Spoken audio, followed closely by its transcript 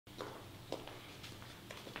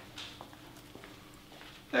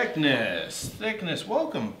Thickness,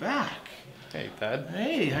 welcome back. Hey, Thad.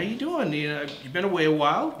 Hey, how you doing? You've been away a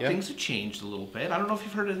while. Yep. Things have changed a little bit. I don't know if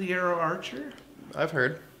you've heard of the Arrow Archer. I've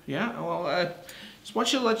heard. Yeah, well, just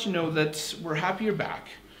want you to let you know that we're happy you're back.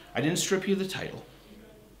 I didn't strip you of the title.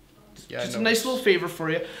 Yeah, just a nice little favor for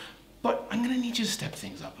you. But I'm gonna need you to step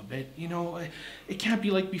things up a bit. You know, it can't be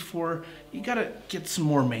like before. You gotta get some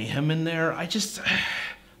more mayhem in there.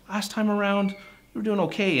 Last time around, you were doing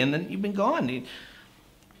okay, and then you've been gone.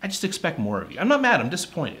 I just expect more of you. I'm not mad, I'm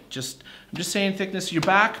disappointed. I'm just saying, Thickness, you're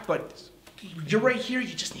back, but you're right here.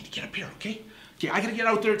 You just need to get up here, okay? Okay, I gotta get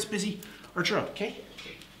out there, it's busy. Archer up, okay?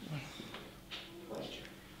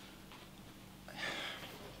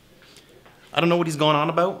 I don't know what he's going on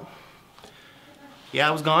about. Yeah,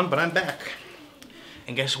 I was gone, but I'm back.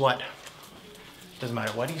 And guess what? Doesn't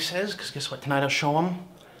matter what he says, because guess what tonight I'll show him?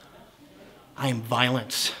 I am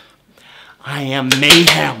violence. I am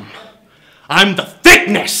mayhem. I'm the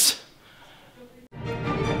Thickness!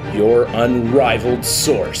 Your unrivaled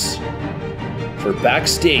source for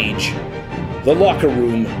backstage, the locker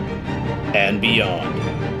room, and beyond.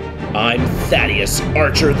 I'm Thaddeus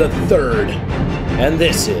Archer III, and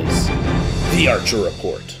this is The Archer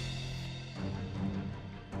Report.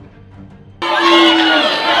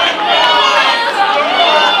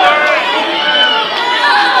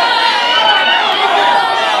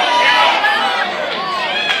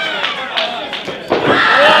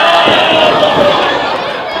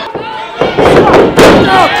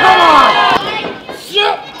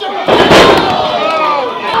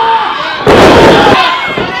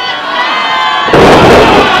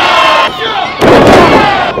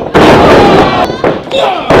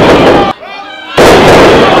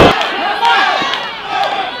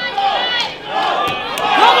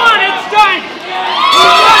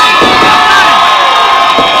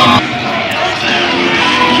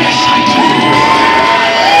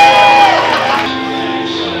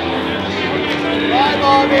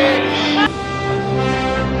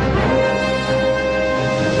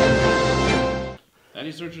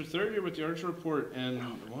 Thaddeus Archer III here with the Archer Report, and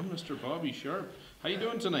one Mr. Bobby Sharp. How you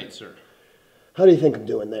doing tonight, sir? How do you think I'm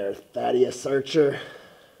doing there, Thaddeus Archer?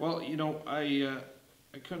 Well, you know, I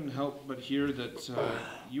couldn't help but hear that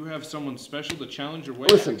you have someone special to challenge your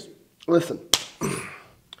weight. Listen.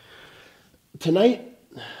 Tonight,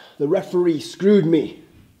 the referee screwed me.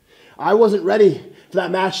 I wasn't ready for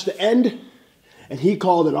that match to end, and he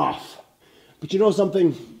called it off. But you know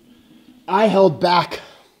something? I held back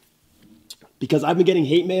because I've been getting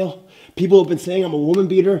hate mail. People have been saying I'm a woman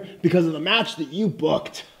beater because of the match that you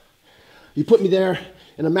booked. You put me there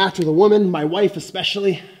in a match with a woman, my wife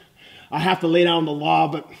especially. I have to lay down the law,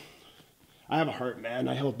 but I have a heart, man.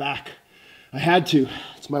 I held back. I had to.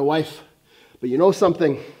 It's my wife. But you know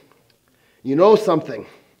something? You know something?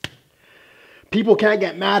 People can't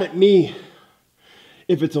get mad at me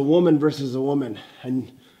if it's a woman versus a woman.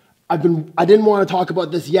 And I didn't want to talk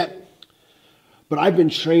about this yet, but I've been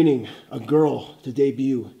training a girl to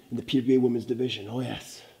debut in the PWA Women's Division. Oh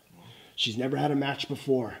yes. She's never had a match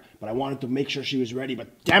before, but I wanted to make sure she was ready.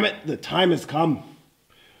 But damn it, the time has come.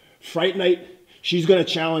 Fright Night, she's going to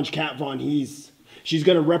challenge Kat Von Heez. She's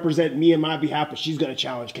going to represent me on my behalf, but she's going to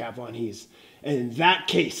challenge Kat Von Heez. And in that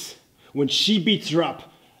case, when she beats her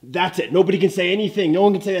up, that's it. Nobody can say anything. No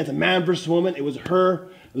one can say that's a man versus woman. It was her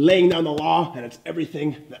laying down the law, and it's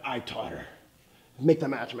everything that I taught her. Make the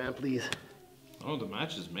match, man, please. Oh, the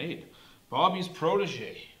match is made. Bobby's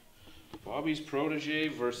protege. Bobby's protege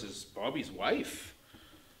versus Bobby's wife.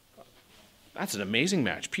 That's an amazing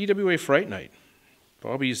match. PWA Fright Night.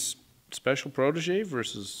 Bobby's special protege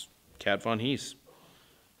versus Kat Von Heez.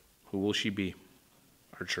 Who will she be?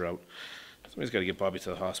 Archer out. Somebody's got to get Bobby to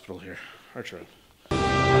the hospital here. Archer out.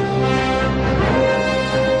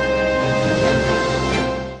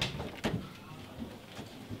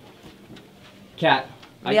 Kat,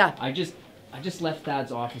 Yeah. I just left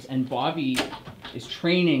Thad's office, and Bobby is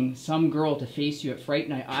training some girl to face you at Fright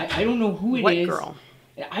Night. I don't know who it is. What girl?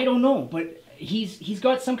 I don't know, but he's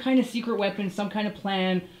got some kind of secret weapon, some kind of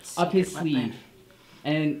plan up his sleeve.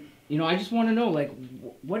 And, you know, I just want to know, like,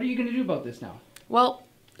 what are you going to do about this now? Well,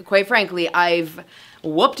 quite frankly, I've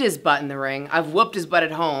whooped his butt in the ring. I've whooped his butt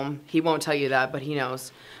at home. He won't tell you that, but he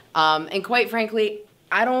knows. And quite frankly,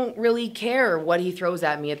 I don't really care what he throws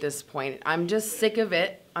at me at this point. I'm just sick of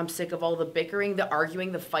it. I'm sick of all the bickering, the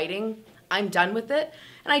arguing, the fighting. I'm done with it,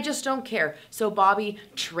 and I just don't care. So, Bobby,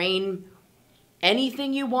 train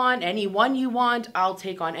anything you want, anyone you want. I'll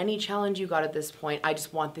take on any challenge you got at this point. I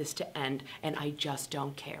just want this to end, and I just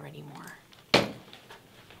don't care anymore.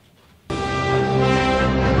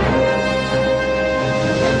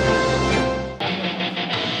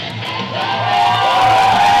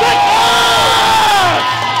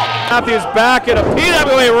 Matthews back in a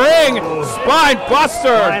PWA ring. Spine buster.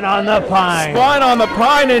 Spine on the pine. Spine on the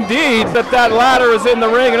pine indeed. That ladder is in the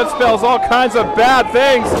ring and it spells all kinds of bad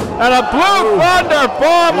things. And a Blue Thunder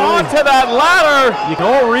bomb onto that ladder.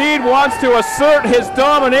 Reid wants to assert his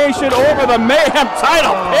domination over the Mayhem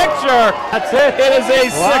title picture. That's it. It is a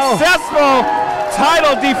successful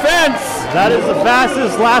title defense. That is the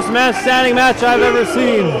fastest last man standing match I've ever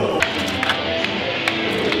seen.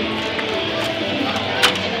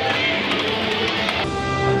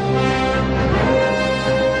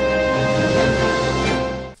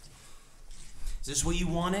 Is this what you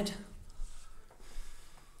wanted?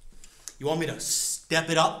 You want me to step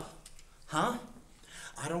it up? Huh?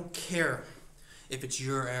 I don't care if it's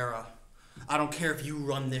your era. I don't care if you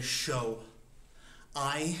run this show.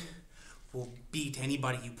 I will beat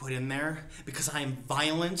anybody you put in there because I am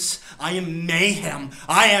violence. I am mayhem.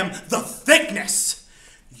 I am the Thickness.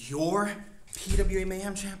 Your PWA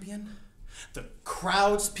Mayhem Champion, the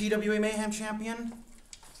crowd's PWA Mayhem Champion,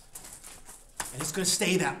 and it's gonna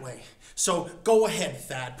stay that way. So go ahead,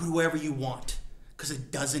 Thad, put whoever you want, because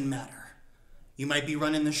it doesn't matter. You might be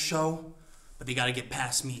running the show, but they gotta get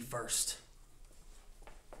past me first.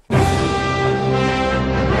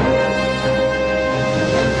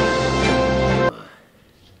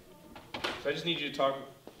 So I just need you to talk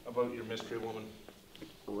about your mystery woman.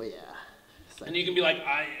 Oh yeah. And you can be like,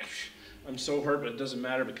 I'm so hurt, but it doesn't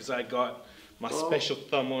matter because I got my special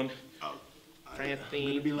thumb on. I'm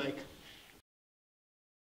gonna be like,